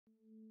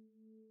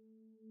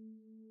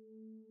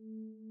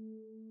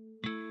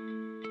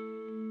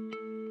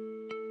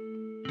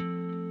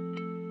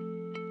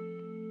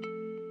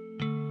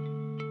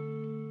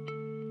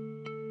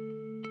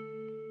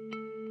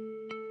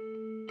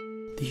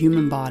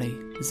human body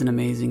is an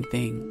amazing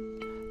thing.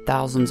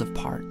 Thousands of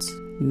parts,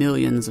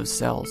 millions of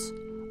cells,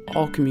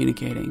 all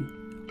communicating,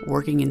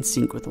 working in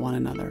sync with one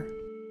another.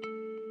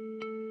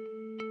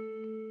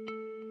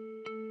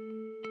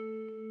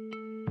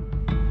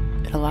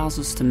 It allows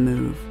us to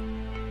move,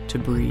 to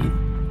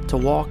breathe, to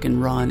walk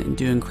and run and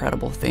do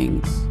incredible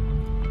things,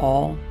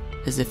 all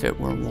as if it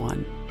were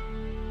one.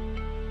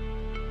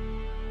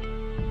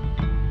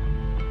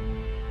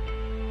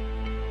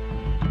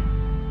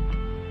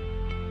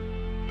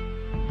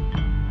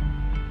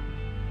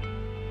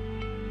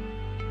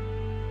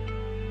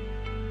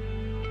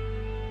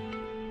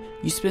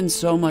 You spend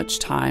so much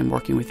time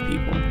working with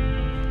people,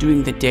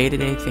 doing the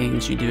day-to-day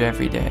things you do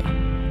every day.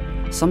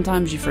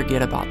 Sometimes you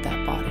forget about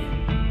that body.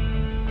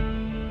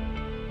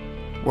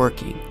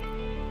 Working,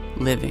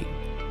 living,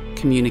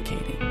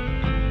 communicating.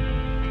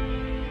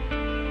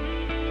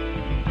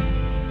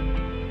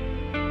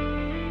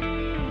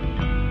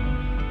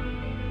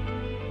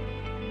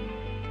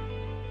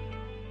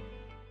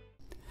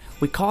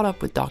 We caught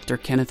up with Dr.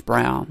 Kenneth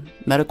Brown,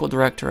 medical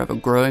director of a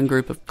growing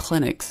group of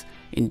clinics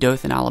in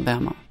Dothan,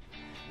 Alabama.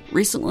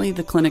 Recently,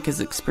 the clinic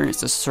has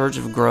experienced a surge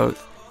of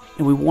growth,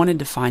 and we wanted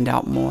to find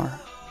out more.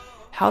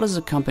 How does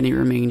a company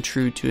remain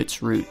true to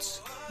its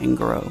roots and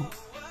grow?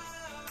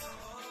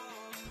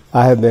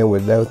 I have been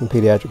with Dothan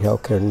Pediatric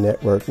Healthcare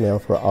Network now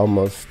for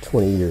almost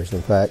 20 years.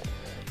 In fact,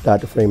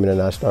 Dr. Freeman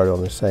and I started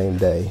on the same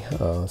day,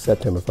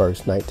 September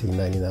 1st,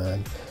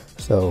 1999.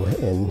 So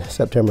in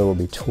September it will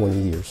be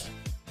 20 years.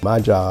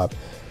 My job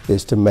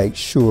is to make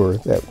sure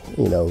that,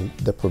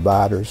 the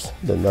providers,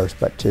 the nurse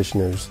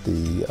practitioners,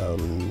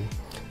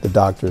 the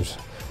doctors,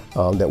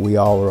 that we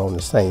all are on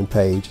the same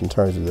page in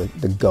terms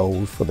of the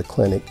goals for the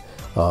clinic.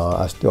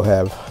 I still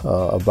have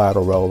a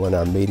vital role in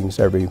our meetings.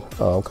 Every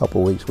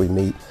couple of weeks we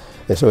meet.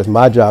 And so it's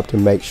my job to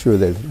make sure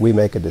that we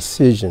make a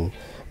decision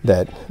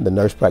that the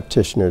nurse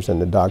practitioners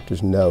and the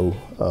doctors know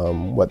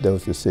what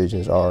those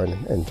decisions are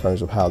in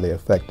terms of how they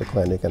affect the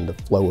clinic and the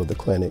flow of the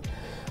clinic.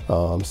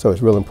 So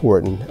it's real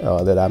important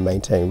that I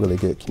maintain really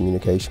good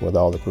communication with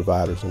all the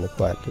providers in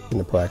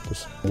the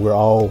practice. We're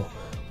all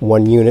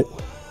one unit.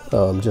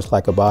 Just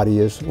like a body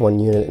is one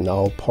unit, and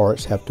all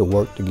parts have to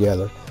work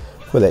together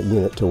for that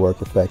unit to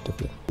work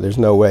effectively. There's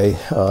no way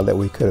that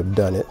we could have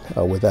done it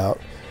without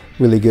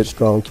really good,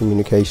 strong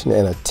communication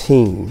and a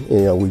team.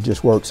 We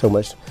just work so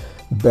much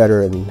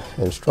better and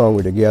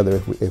stronger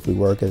together if we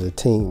work as a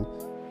team.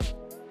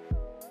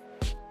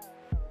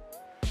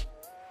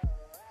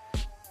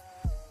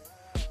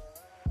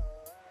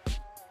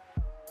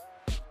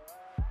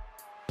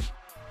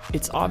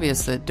 It's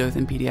obvious that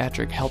Dothan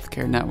Pediatric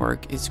Healthcare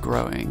Network is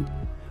growing.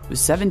 With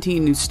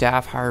 17 new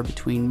staff hired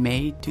between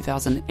May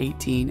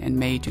 2018 and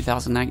May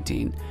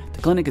 2019,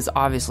 the clinic is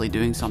obviously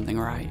doing something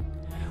right.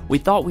 We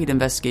thought we'd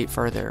investigate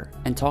further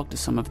and talk to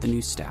some of the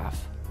new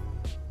staff.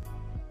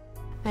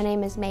 My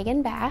name is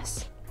Megan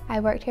Bass. I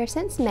worked here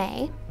since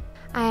May.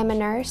 I am a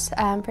nurse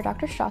for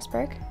Dr.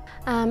 Strasberg.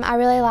 I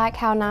really like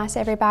how nice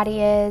everybody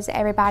is.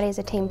 Everybody is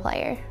a team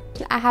player.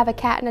 I have a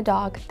cat and a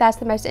dog. That's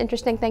the most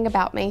interesting thing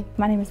about me.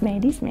 My name is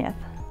Mandy Smith.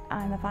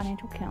 I'm a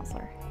financial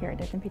counselor here at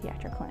Dothan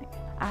Pediatric Clinic.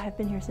 I have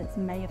been here since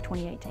May of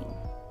 2018.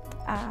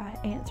 I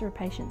answer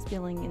patients'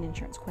 billing and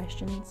insurance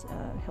questions,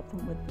 help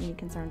them with any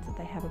concerns that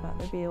they have about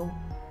their bill,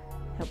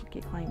 help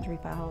get claims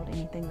refiled,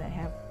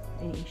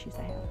 any issues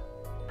they have.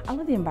 I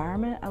love the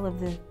environment.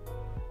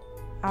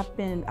 I've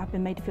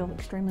been made to feel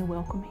extremely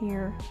welcome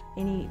here.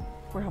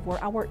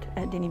 I worked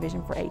at Denny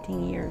Vision for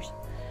 18 years,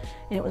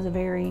 and it was a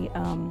very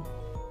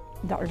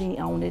Dr. Denny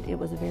owned it. It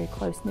was a very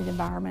close-knit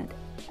environment.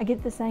 I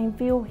get the same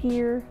feel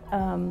here,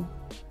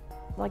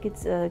 like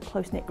it's a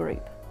close-knit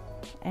group.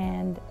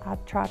 And I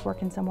tried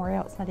working somewhere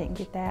else and I didn't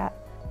get that.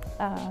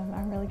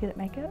 I'm really good at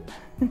makeup.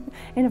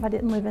 And if I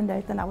didn't live in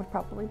Dothan, I would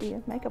probably be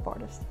a makeup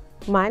artist.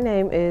 My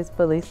name is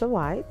Felisa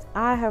White.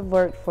 I have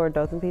worked for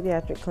Dothan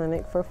Pediatric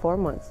Clinic for 4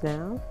 months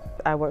now.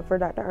 I work for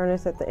Dr.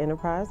 Ernest at the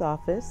Enterprise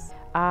office.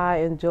 I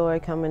enjoy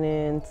coming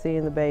in,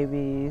 seeing the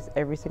babies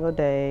every single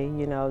day,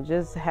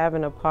 just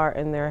having a part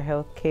in their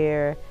health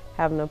care,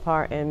 having a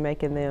part in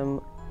making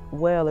them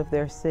well if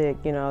they're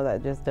sick, that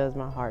just does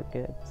my heart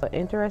good. So,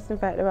 interesting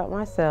fact about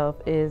myself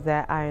is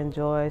that I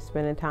enjoy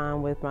spending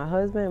time with my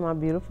husband and my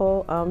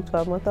beautiful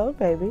 12-month-old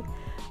baby.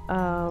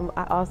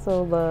 I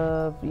also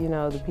love,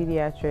 the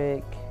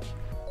pediatric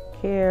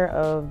care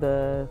of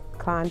the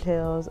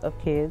clientele of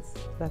kids.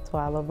 That's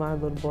why I love my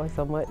little boy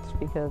so much,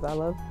 because I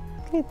love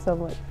kids so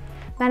much.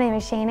 My name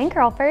is Shannon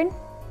Crawford.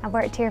 I've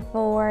worked here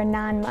for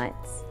 9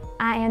 months.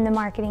 I am the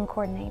marketing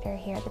coordinator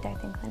here at the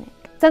Dothan Clinic.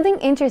 Something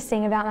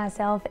interesting about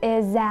myself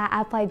is that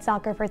I played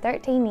soccer for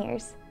 13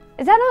 years.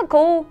 Is that not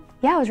cool?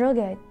 Yeah, it was real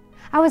good.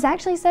 I was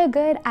actually so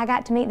good, I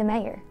got to meet the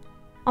mayor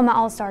on my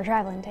all-star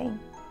traveling team.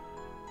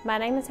 My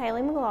name is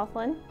Haley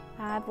McLaughlin.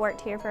 I've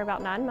worked here for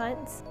about 9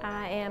 months.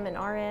 I am an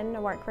RN. I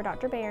work for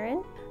Dr.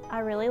 Barron. I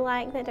really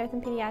like that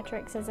Dothan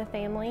Pediatrics is a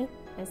family.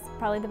 It's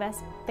probably the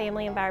best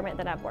family environment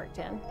that I've worked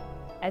in.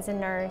 As a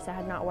nurse, I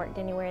had not worked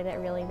anywhere that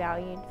really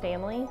valued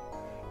family,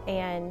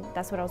 And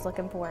that's what I was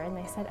looking for. And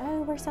they said,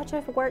 oh, we're such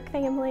a work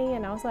family.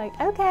 And I was like,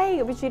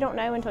 okay, but you don't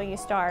know until you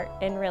start.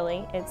 And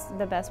really, it's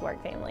the best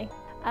work family.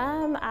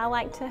 I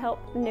like to help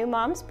new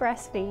moms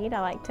breastfeed.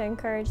 I like to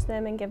encourage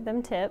them and give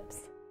them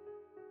tips.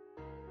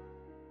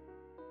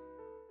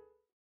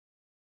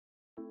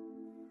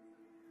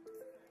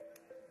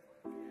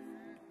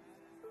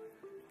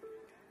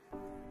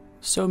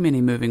 So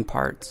many moving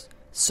parts,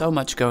 so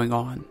much going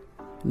on.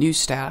 New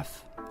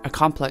staff, a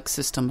complex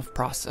system of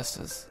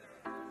processes.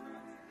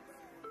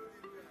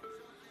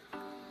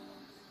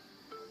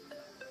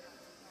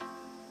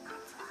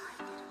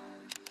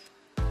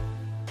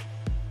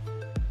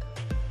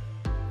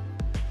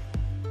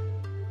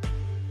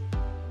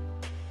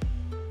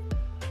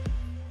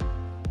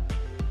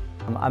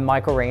 I'm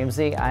Michael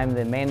Ramsey. I'm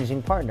the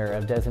managing partner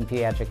of Dothan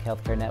Pediatric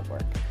Healthcare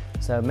Network.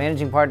 So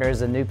managing partner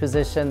is a new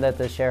position that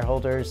the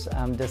shareholders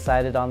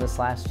decided on this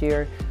last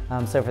year.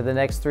 So for the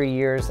next 3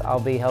 years, I'll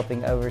be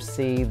helping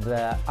oversee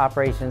the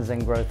operations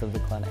and growth of the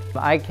clinic.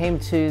 I came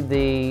to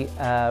the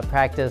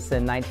practice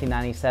in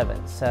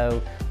 1997,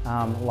 so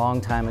a long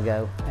time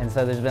ago. And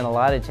so there's been a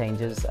lot of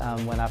changes.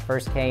 When I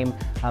first came,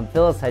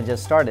 Phyllis had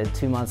just started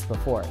 2 months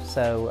before.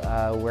 So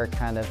we're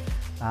kind of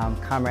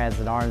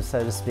comrades in arms,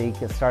 so to speak,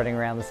 starting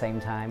around the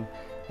same time.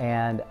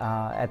 And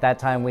at that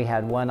time we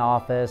had 1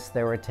 office,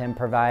 there were 10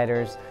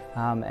 providers,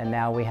 and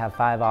now we have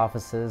 5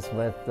 offices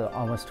with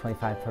almost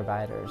 25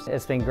 providers.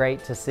 It's been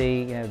great to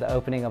see, the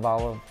opening of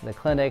all of the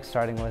clinics,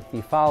 starting with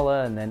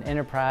Eufaula and then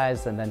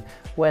Enterprise and then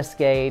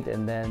Westgate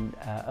and then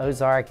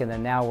Ozark, and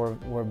then now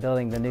we're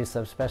building the new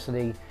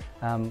subspecialty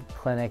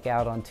clinic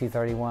out on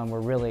 231.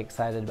 We're really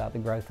excited about the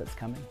growth that's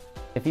coming.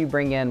 If you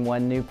bring in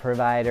 1 new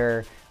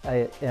provider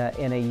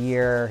in a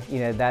year,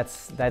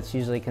 that's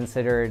usually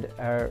considered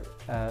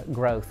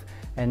growth.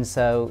 And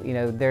so,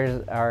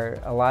 there are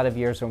a lot of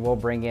years when we'll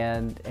bring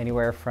in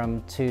anywhere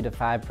from 2 to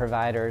 5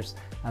 providers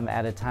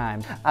at a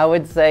time. I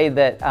would say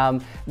that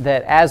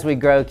that as we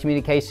grow,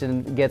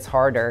 communication gets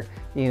harder.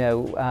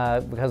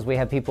 Because we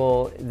have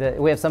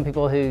some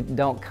people who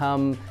don't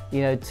come,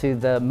 to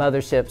the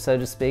mothership, so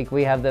to speak.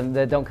 We have them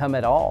that don't come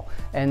at all.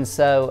 And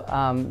so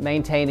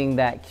maintaining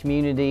that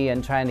community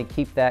and trying to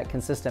keep that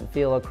consistent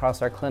feel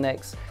across our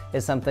clinics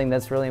is something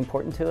that's really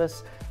important to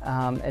us.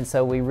 And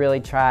so we really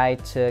try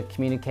to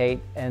communicate,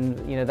 and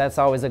that's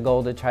always a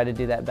goal, to try to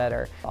do that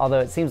better.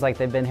 Although it seems like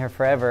they've been here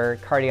forever,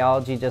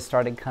 cardiology just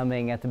started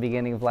coming at the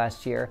beginning of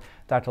last year.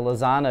 Dr.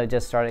 Lozano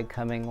just started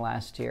coming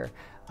last year.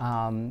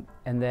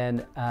 And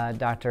then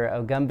Dr.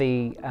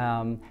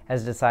 Ogumbi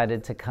has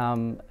decided to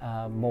come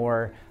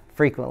more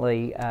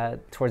frequently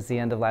towards the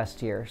end of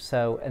last year.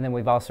 And then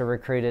we've also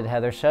recruited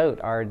Heather Schote,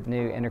 our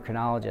new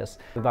endocrinologist.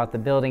 We bought the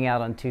building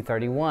out on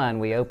 231.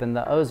 We opened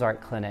the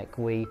Ozark Clinic.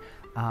 We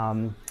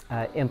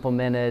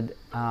implemented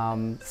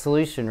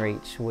Solution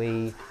Reach.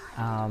 We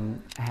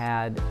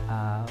had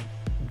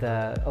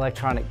the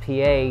electronic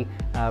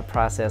PA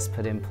process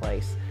put in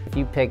place. If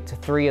you picked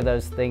 3 of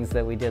those things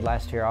that we did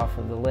last year off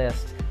of the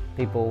list,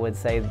 people would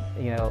say,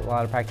 a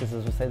lot of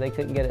practices would say they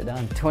couldn't get it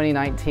done.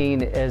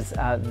 2019 is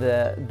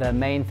the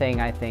main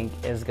thing, I think,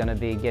 is going to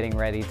be getting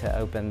ready to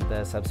open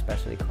the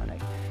subspecialty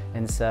clinic.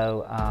 And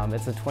so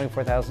it's a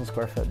 24,000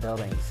 square foot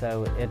building,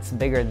 so it's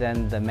bigger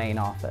than the main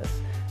office.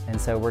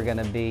 And so we're going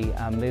to be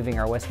moving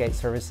our Westgate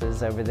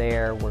services over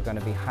there. We're going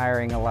to be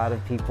hiring a lot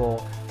of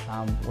people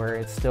where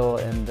it's still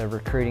in the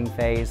recruiting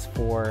phase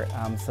for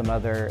some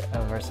other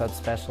of our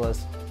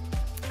subspecialists.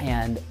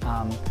 And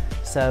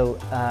so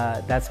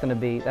that's going to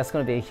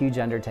be a huge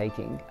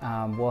undertaking.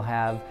 We'll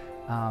have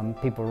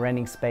people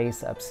renting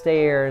space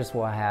upstairs.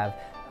 We'll have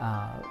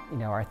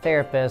our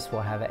therapists.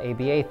 We'll have an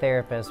ABA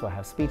therapist. We'll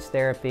have speech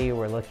therapy.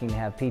 We're looking to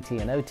have PT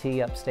and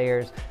OT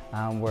upstairs.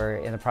 We're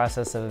in the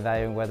process of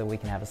evaluating whether we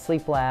can have a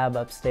sleep lab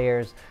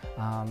upstairs.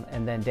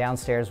 And then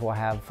downstairs we'll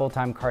have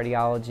full-time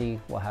cardiology.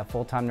 We'll have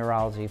full-time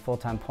neurology,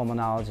 full-time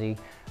pulmonology.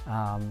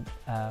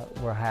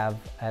 We'll have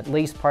at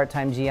least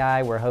part-time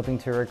GI. We're hoping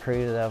to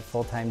recruit a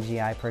full-time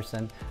GI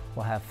person.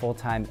 We'll have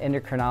full-time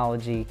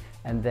endocrinology,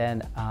 and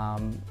then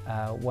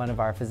one of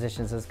our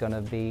physicians is going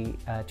to be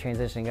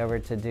transitioning over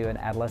to do an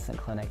adolescent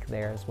clinic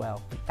there as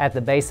well. At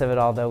the base of it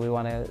all, though, we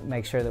want to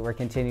make sure that we're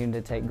continuing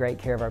to take great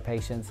care of our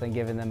patients and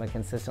giving them a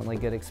consistently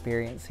good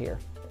experience here.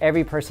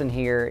 Every person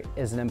here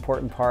is an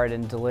important part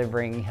in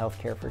delivering health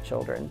care for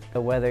children. So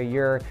whether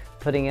you're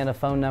putting in a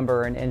phone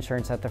number or an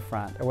insurance at the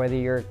front, or whether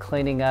you're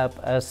cleaning up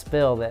a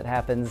spill that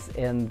happens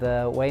in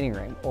the waiting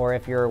room, or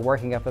if you're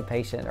working up a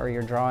patient, or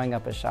you're drawing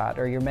up a shot,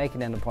 or you're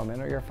making an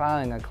appointment, or you're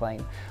filing a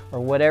claim,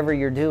 or whatever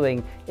you're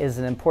doing is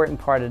an important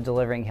part of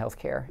delivering health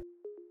care.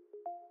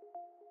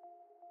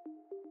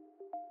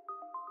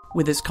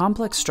 With its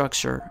complex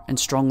structure and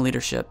strong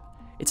leadership,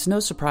 it's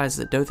no surprise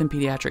that Dothan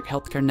Pediatric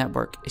Healthcare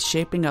Network is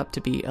shaping up to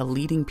be a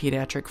leading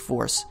pediatric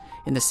force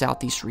in the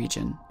Southeast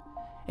region.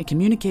 And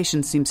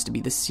communication seems to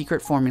be the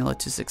secret formula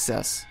to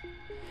success.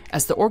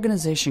 As the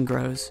organization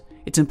grows,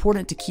 it's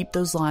important to keep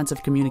those lines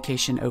of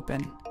communication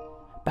open.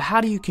 But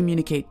how do you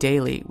communicate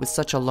daily with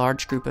such a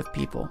large group of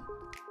people?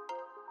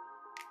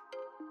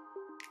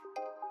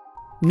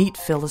 Meet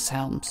Phyllis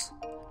Helms.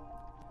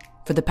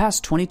 For the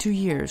past 22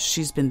 years,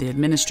 she's been the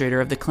administrator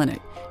of the clinic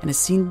and has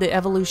seen the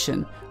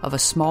evolution of a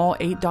small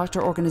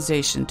 8-doctor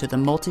organization to the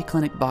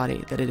multi-clinic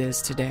body that it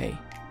is today.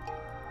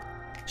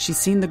 She's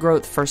seen the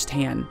growth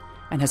firsthand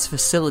and has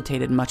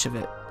facilitated much of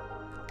it.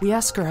 We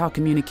ask her how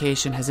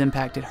communication has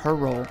impacted her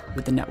role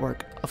with the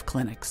network of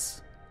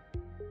clinics.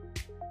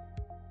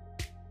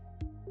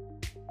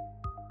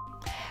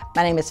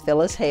 My name is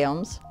Phyllis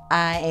Helms.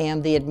 I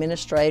am the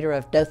administrator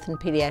of Dothan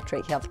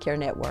Pediatric Healthcare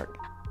Network.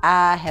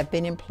 I have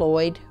been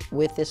employed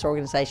with this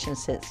organization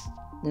since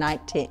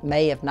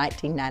May of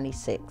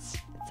 1996.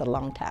 It's a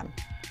long time.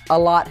 A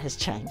lot has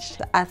changed.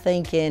 I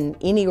think in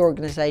any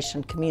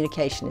organization,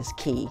 communication is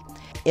key.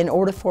 In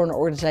order for an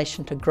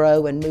organization to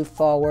grow and move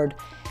forward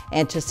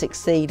and to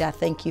succeed, I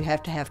think you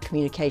have to have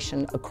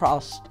communication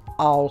across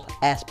all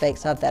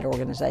aspects of that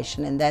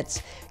organization, and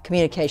that's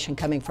communication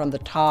coming from the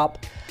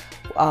top,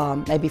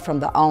 maybe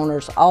from the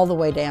owners, all the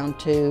way down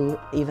to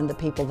even the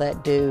people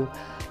that do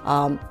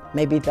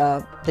maybe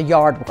the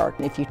yard work.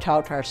 If you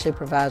talk to our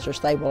supervisors,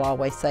 they will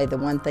always say the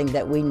one thing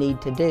that we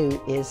need to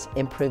do is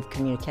improve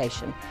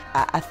communication.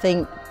 I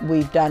think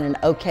we've done an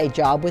okay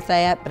job with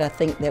that, but I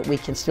think that we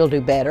can still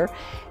do better.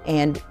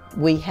 And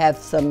we have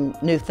some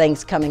new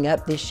things coming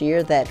up this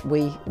year that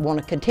we want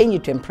to continue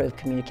to improve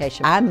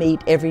communication. I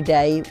meet every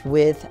day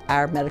with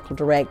our medical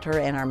director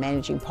and our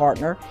managing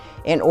partner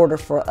in order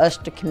for us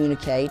to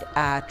communicate.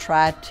 I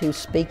try to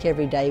speak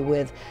every day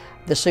with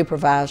the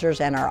supervisors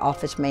and our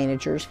office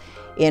managers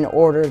in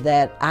order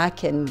that I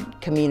can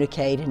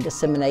communicate and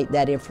disseminate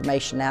that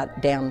information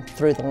out down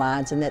through the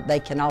lines, and that they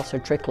can also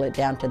trickle it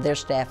down to their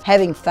staff.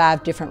 Having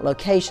 5 different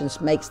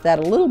locations makes that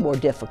a little more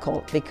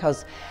difficult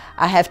because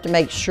I have to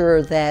make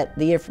sure that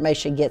the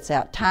information gets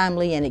out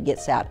timely and it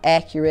gets out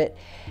accurate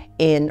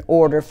in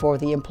order for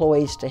the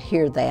employees to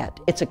hear that.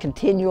 It's a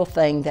continual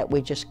thing that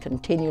we just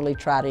continually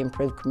try to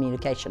improve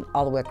communication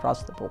all the way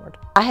across the board.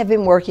 I have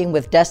been working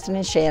with Dustin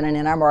and Shannon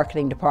in our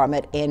marketing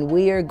department, and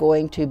we are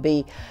going to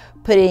be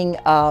putting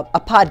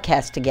a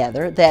podcast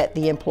together that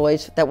the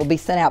employees, that will be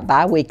sent out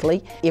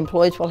bi-weekly.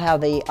 Employees will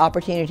have the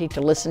opportunity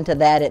to listen to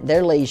that at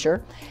their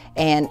leisure,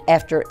 and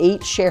after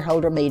each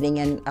shareholder meeting,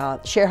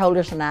 and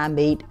shareholders and I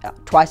meet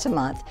twice a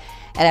month,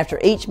 and after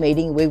each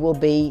meeting we will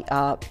be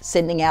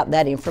sending out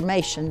that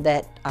information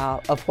that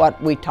of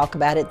what we talk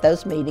about at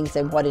those meetings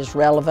and what is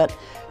relevant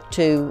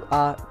to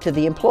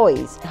the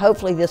employees.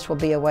 Hopefully this will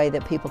be a way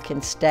that people can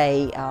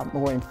stay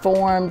more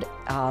informed,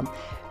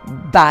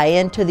 buy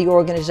into the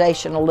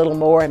organization a little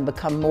more and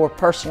become more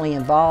personally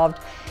involved.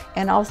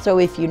 And also,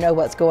 if you know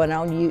what's going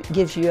on, it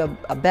gives you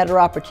a better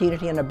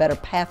opportunity and a better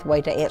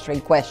pathway to answering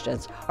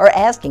questions or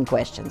asking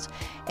questions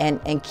and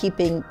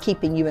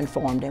keeping you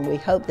informed. And we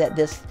hope that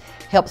this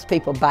helps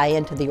people buy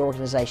into the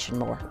organization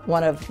more.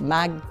 One of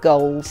my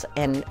goals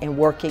in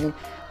working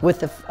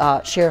with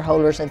the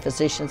shareholders and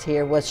physicians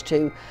here was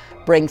to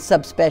bring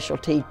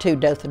subspecialty to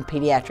Dothan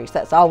Pediatrics.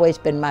 That's always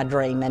been my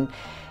dream, and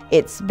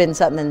it's been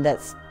something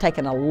that's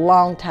taken a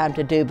long time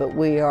to do, but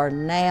we are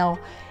now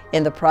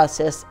in the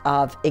process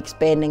of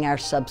expanding our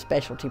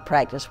subspecialty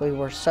practice. We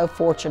were so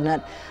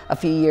fortunate a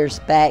few years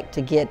back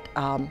to get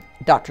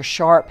Dr.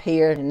 Sharp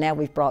here, and now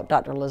we've brought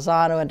Dr.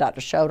 Lozano and Dr.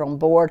 Schode on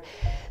board.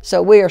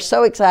 So we are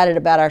so excited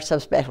about our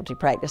subspecialty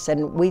practice,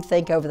 and we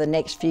think over the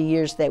next few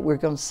years that we're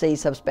going to see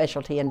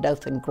subspecialty in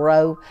Dothan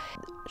grow.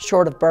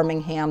 Short of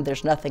Birmingham,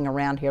 there's nothing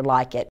around here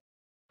like it.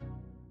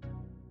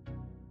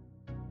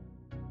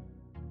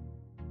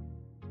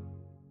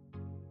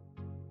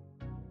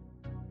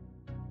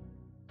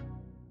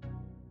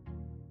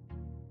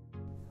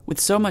 With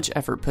so much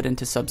effort put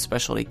into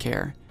subspecialty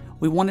care,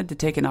 we wanted to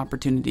take an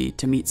opportunity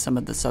to meet some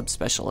of the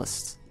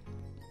subspecialists.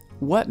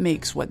 What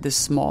makes what this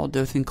small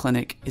Dothan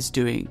clinic is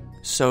doing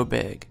so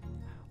big?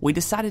 We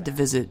decided to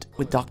visit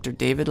with Dr.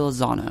 David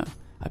Lozano,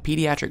 a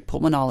pediatric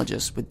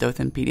pulmonologist with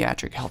Dothan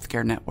Pediatric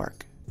Healthcare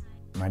Network.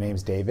 My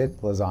name's David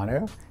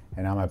Lozano,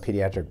 and I'm a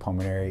pediatric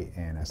pulmonary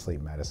and a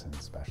sleep medicine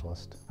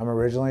specialist. I'm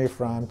originally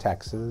from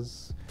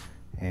Texas,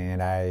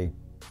 and I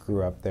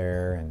grew up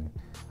there, and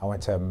I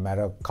went to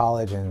medical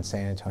college in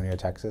San Antonio,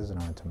 Texas, and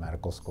I went to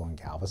medical school in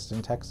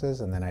Galveston,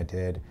 Texas, and then I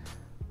did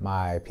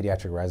my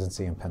pediatric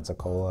residency in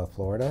Pensacola,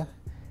 Florida,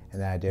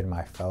 and then I did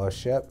my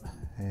fellowship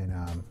in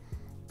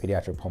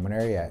pediatric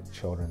pulmonary at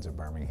Children's of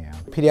Birmingham.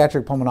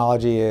 Pediatric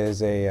pulmonology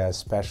is a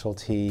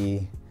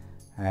specialty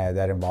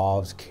that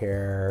involves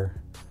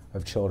care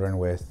of children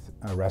with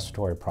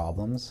respiratory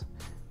problems,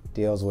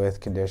 deals with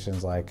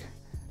conditions like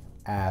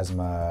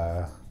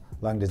asthma,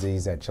 lung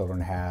disease that children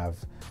have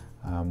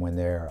when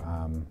they're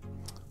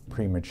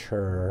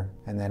premature.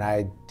 And then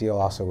I deal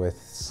also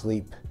with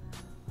sleep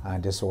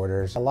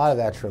disorders. A lot of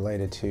that's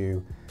related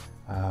to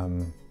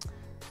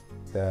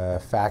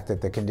the fact that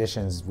the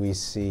conditions we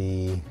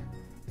see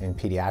in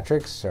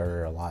pediatrics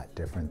are a lot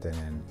different than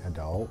in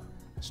adult.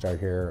 I started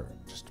here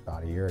just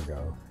about a year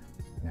ago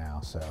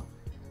now, so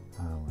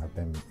I've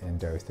been in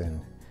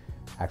Dothan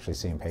actually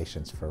seeing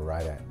patients for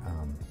right at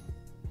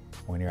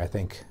 1 year. I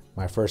think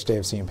my first day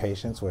of seeing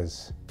patients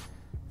was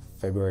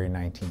February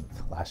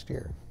 19th last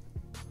year.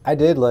 I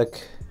did look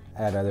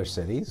at other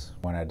cities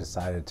when I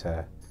decided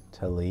to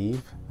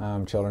leave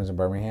Children's in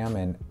Birmingham,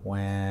 and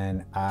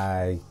when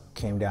I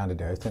came down to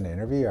Dothan to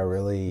interview, I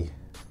really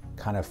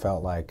kind of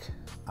felt like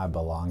I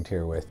belonged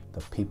here with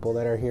the people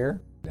that are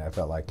here. I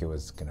felt like it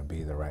was going to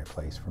be the right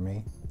place for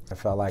me. I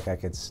felt like I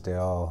could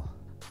still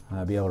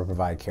be able to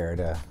provide care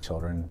to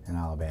children in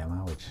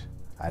Alabama, which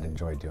I'd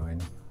enjoyed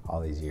doing all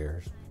these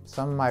years.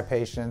 Some of my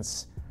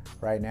patients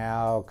right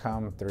now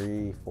come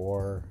 3,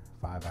 4,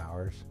 5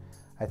 hours.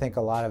 I think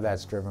a lot of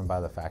that's driven by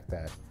the fact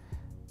that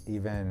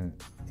even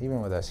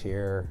with us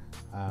here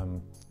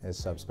as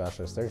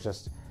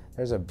subspecialists,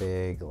 there's a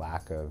big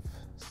lack of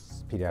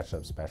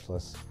pediatric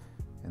subspecialists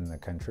in the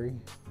country,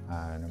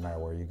 no matter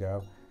where you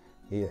go.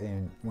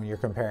 And when you're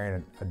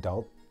comparing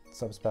adult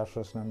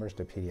subspecialist numbers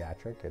to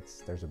pediatric,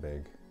 there's a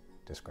big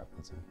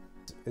discrepancy.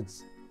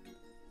 It's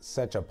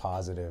such a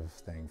positive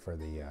thing for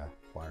the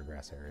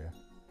Wiregrass area.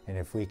 And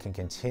if we can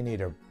continue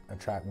to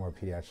attract more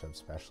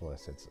pediatric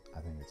subspecialists, I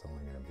think it's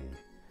only going to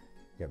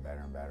get better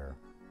and better.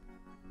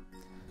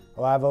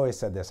 Well, I've always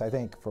said this, I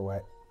think for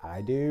what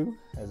I do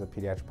as a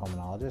pediatric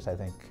pulmonologist, I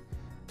think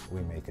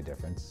we make a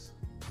difference.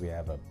 We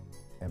have an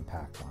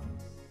impact on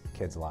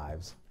kids'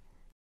 lives.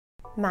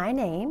 My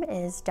name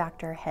is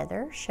Dr.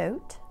 Heather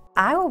Schote.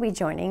 I will be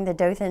joining the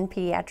Dothan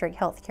Pediatric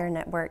Healthcare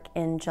Network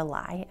in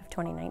July of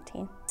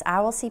 2019.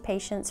 I will see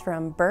patients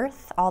from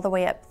birth all the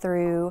way up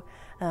through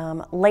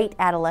late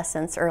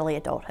adolescence, early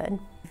adulthood.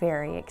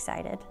 Very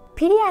excited.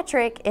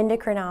 Pediatric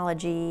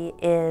endocrinology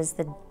is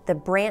the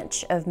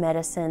branch of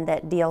medicine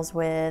that deals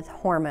with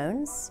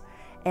hormones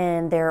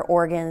and their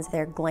organs,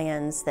 their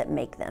glands that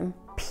make them.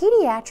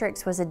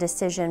 Pediatrics was a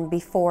decision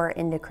before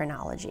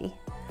endocrinology.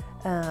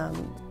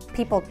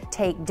 People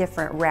take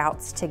different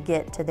routes to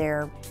get to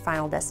their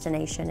final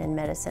destination in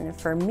medicine. And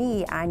for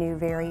me, I knew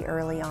very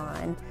early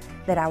on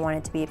that I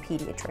wanted to be a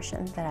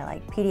pediatrician, that I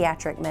like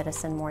pediatric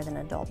medicine more than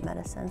adult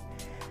medicine.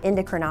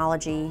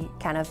 Endocrinology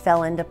kind of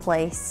fell into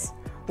place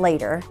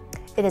later.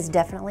 It is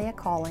definitely a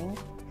calling.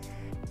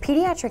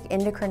 Pediatric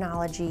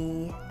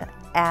endocrinology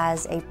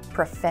as a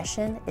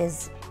profession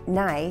is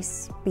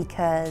nice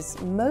because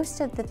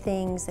most of the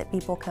things that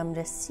people come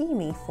to see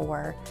me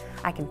for,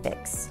 I can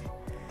fix.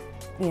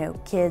 You know,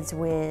 kids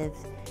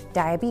with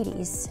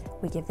diabetes,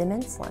 we give them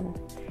insulin.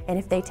 And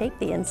if they take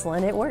the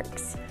insulin, it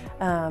works.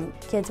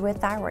 Kids with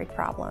thyroid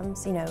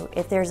problems, you know,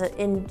 if there's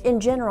in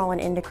general in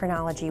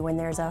endocrinology, when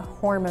there's a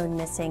hormone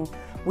missing,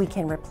 we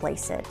can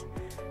replace it.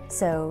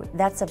 So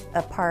that's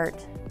a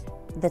part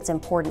that's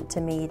important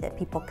to me, that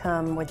people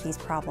come with these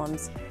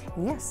problems.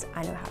 And yes,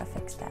 I know how to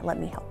fix that. Let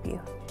me help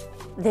you.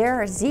 There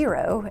are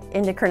 0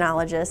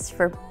 endocrinologists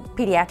for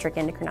pediatric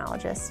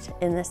endocrinologists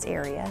in this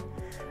area.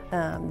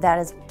 That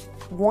is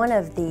one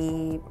of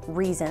the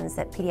reasons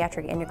that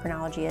pediatric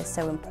endocrinology is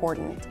so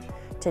important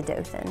to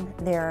Dothan.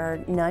 There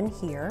are none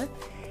here,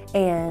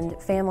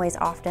 and families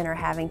often are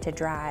having to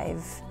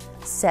drive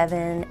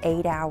 7,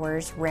 8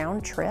 hours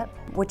round trip,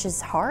 which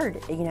is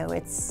hard. You know,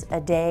 it's a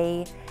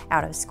day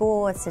out of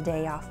school, it's a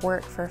day off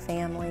work for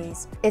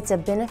families. It's a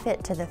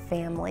benefit to the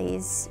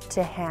families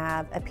to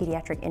have a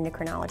pediatric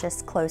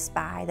endocrinologist close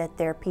by that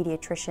their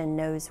pediatrician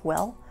knows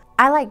well.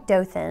 I like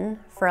Dothan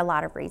for a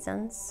lot of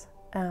reasons.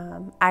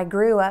 I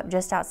grew up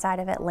just outside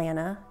of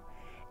Atlanta,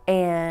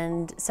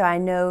 and so I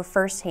know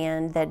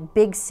firsthand that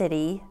big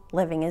city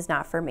living is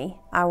not for me.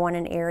 I want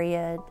an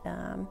area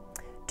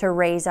to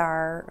raise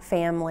our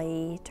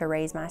family, to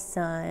raise my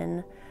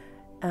son,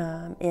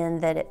 in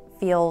that it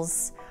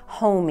feels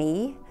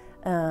homey,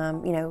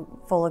 you know,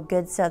 full of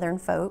good Southern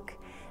folk,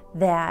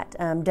 that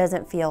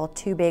doesn't feel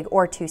too big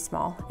or too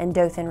small, and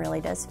Dothan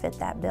really does fit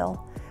that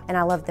bill. And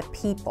I love the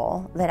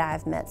people that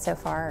I've met so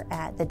far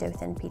at the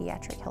Dothan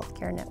Pediatric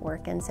Healthcare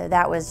Network, and so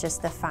that was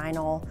just the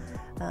final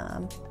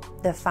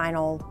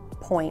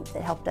point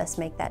that helped us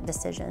make that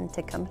decision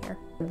to come here.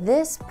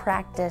 This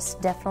practice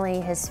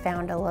definitely has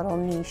found a little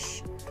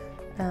niche,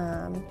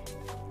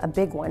 a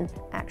big one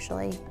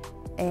actually,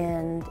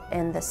 and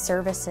the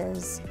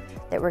services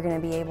that we're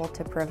going to be able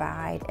to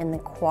provide and the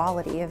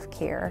quality of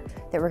care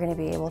that we're going to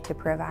be able to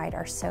provide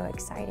are so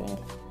exciting.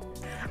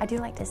 I do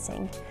like to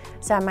sing,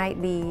 so I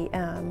might be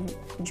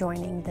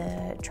joining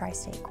the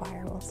Tri-State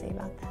Choir. We'll see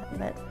about that.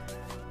 But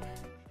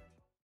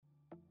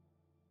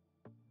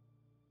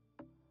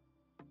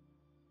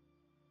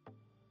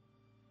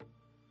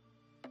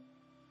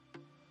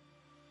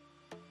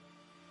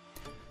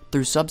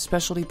through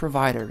subspecialty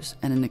providers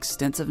and an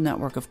extensive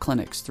network of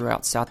clinics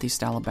throughout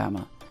Southeast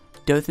Alabama,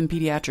 Dothan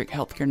Pediatric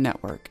Healthcare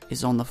Network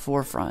is on the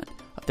forefront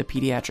of the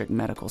pediatric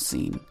medical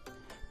scene.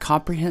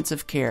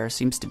 Comprehensive care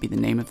seems to be the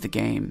name of the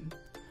game.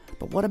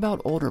 But what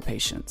about older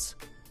patients?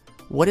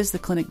 What is the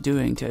clinic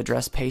doing to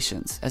address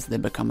patients as they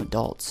become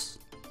adults?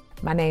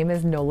 My name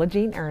is Nola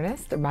Jean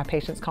Ernest. My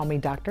patients call me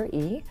Dr.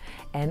 E,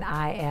 and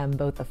I am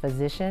both a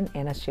physician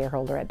and a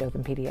shareholder at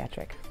Dothan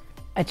Pediatric.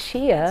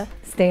 ACHIA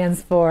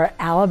stands for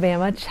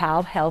Alabama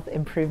Child Health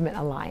Improvement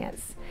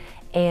Alliance.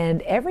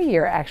 And every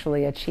year,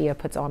 actually, ACHIA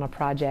puts on a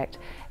project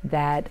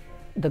that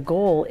the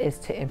goal is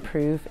to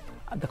improve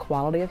the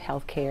quality of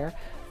health care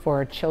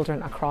for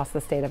children across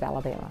the state of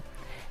Alabama.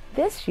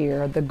 This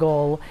year, the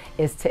goal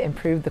is to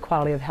improve the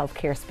quality of health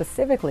care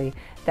specifically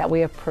that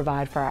we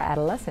provide for our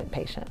adolescent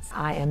patients.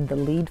 I am the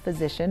lead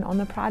physician on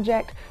the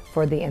project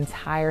for the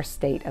entire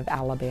state of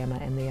Alabama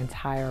and the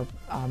entire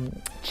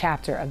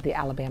chapter of the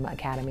Alabama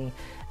Academy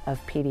of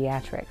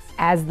Pediatrics.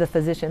 As the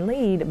physician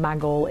lead, my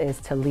goal is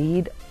to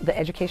lead the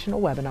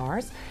educational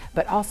webinars,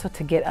 but also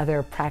to get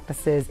other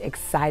practices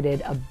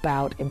excited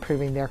about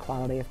improving their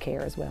quality of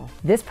care as well.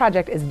 This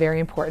project is very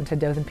important to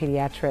Dothan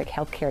Pediatric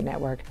Healthcare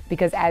Network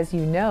because, as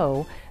you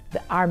know,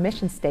 our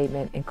mission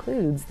statement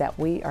includes that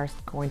we are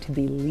going to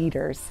be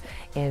leaders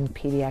in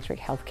pediatric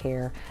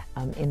healthcare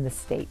in the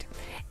state.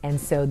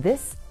 And so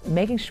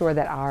making sure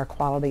that our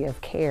quality of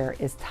care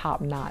is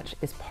top-notch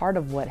is part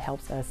of what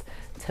helps us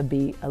to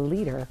be a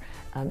leader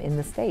in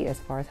the state as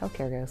far as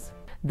healthcare goes.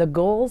 The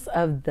goals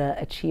of the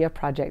ACHIA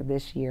project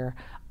this year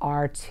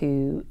are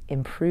to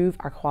improve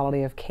our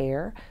quality of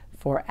care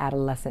for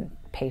adolescent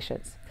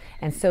patients.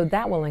 And so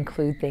that will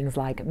include things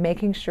like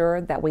making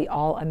sure that we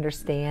all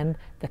understand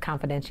the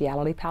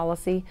confidentiality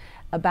policy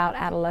about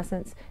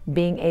adolescents,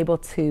 being able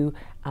to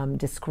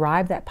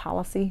describe that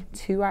policy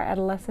to our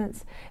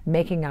adolescents,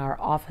 making our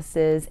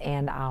offices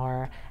and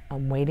our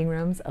waiting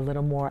rooms a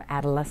little more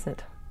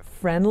adolescent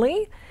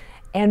friendly,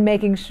 and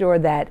making sure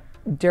that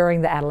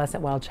during the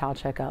adolescent well child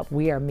checkup,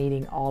 we are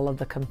meeting all of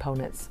the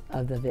components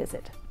of the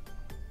visit.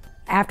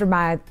 After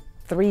my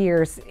 3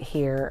 years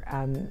here,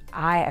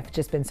 I have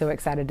just been so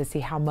excited to see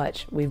how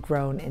much we've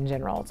grown in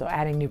general. So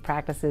adding new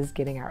practices,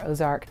 getting our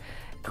Ozark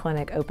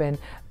clinic open,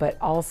 but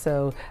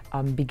also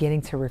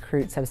beginning to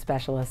recruit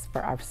subspecialists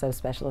for our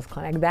subspecialist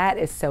clinic. That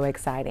is so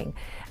exciting.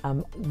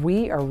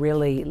 We are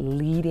really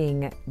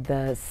leading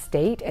the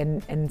state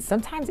and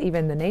sometimes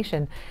even the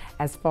nation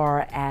as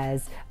far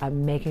as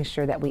making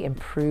sure that we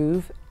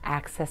improve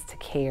access to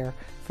care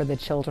for the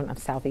children of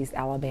Southeast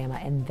Alabama,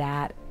 and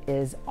that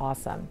is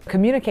awesome.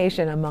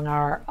 Communication among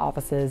our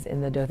offices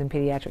in the Dothan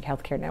Pediatric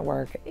Healthcare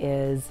Network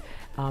is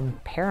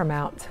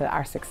paramount to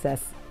our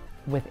success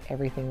with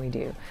everything we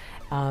do.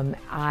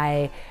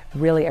 I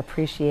really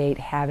appreciate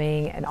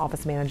having an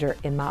office manager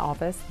in my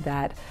office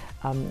that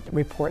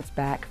reports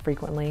back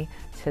frequently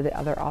to the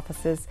other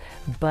offices,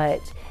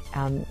 but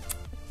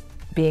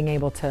being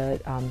able to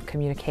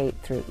communicate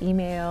through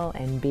email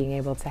and being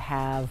able to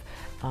have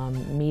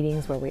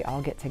meetings where we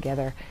all get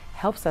together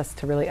helps us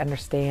to really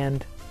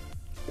understand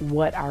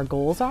what our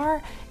goals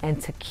are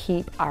and to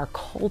keep our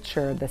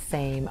culture the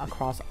same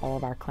across all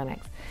of our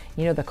clinics.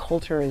 You know, the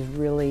culture is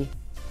really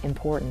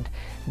important.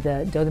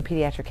 The Dothan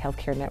Pediatric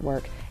Healthcare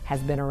Network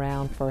has been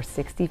around for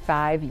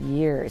 65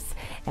 years,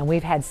 and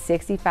we've had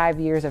 65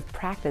 years of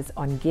practice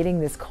on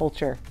getting this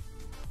culture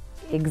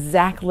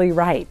exactly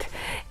right.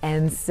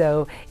 And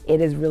so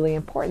it is really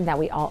important that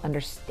we all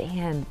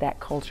understand that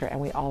culture and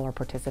we all are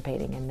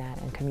participating in that,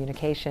 and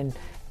communication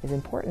is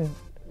important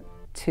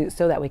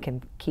so that we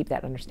can keep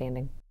that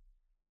understanding.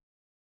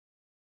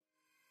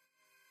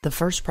 The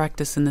first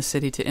practice in the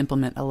city to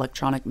implement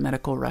electronic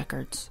medical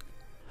records.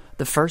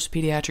 The first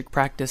pediatric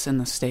practice in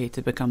the state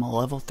to become a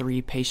Level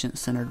 3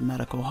 patient-centered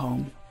medical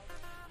home.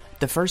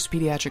 The first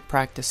pediatric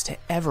practice to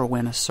ever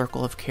win a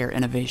Circle of Care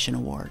Innovation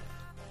Award.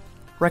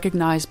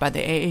 Recognized by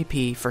the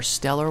AAP for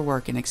stellar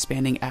work in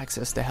expanding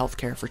access to health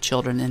care for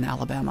children in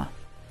Alabama.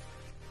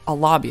 A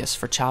lobbyist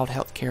for child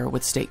health care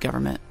with state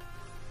government.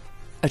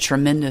 A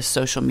tremendous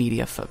social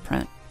media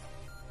footprint.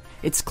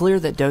 It's clear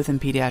that Dothan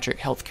Pediatric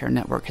Healthcare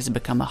Network has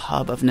become a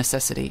hub of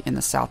necessity in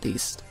the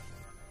Southeast.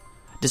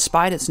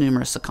 Despite its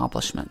numerous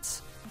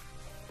accomplishments,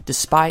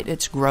 despite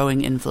its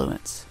growing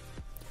influence,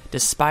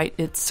 despite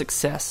its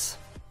success,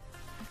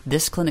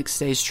 this clinic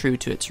stays true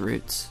to its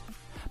roots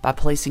by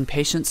placing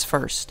patients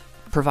first,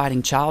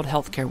 providing child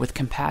health care with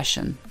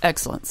compassion,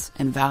 excellence,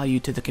 and value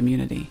to the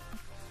community.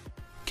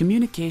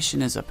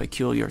 Communication is a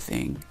peculiar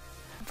thing.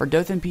 For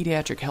Dothan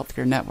Pediatric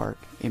Healthcare Network,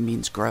 it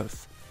means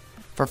growth.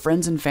 For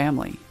friends and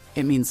family,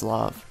 it means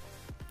love.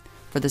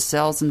 For the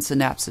cells and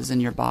synapses in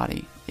your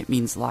body, it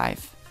means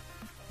life.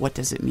 What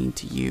does it mean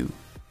to you?